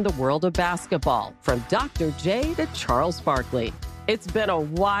friends from the world of basketball, from Dr. J to Charles Barkley. It's been a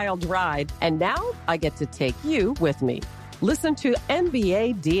wild ride, and now I get to take you with me. Listen to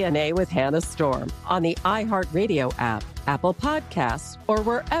NBA DNA with Hannah Storm on the iHeartRadio app, Apple Podcasts, or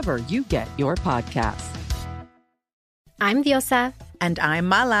wherever you get your podcasts. I'm Diosa. And I'm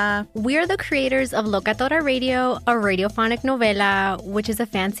Mala. We're the creators of Locatora Radio, a radiophonic novela, which is a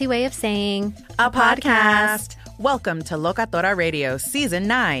fancy way of saying a podcast. Welcome to Locatora Radio Season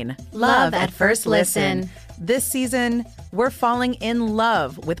 9. Love at First Listen. This season, we're falling in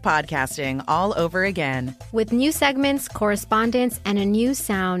love with podcasting all over again. With new segments, correspondence, and a new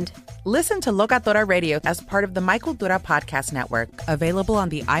sound. Listen to Locatora Radio as part of the My Cultura Podcast Network. Available on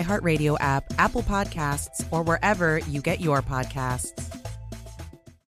the iHeartRadio app, Apple Podcasts, or wherever you get your podcasts.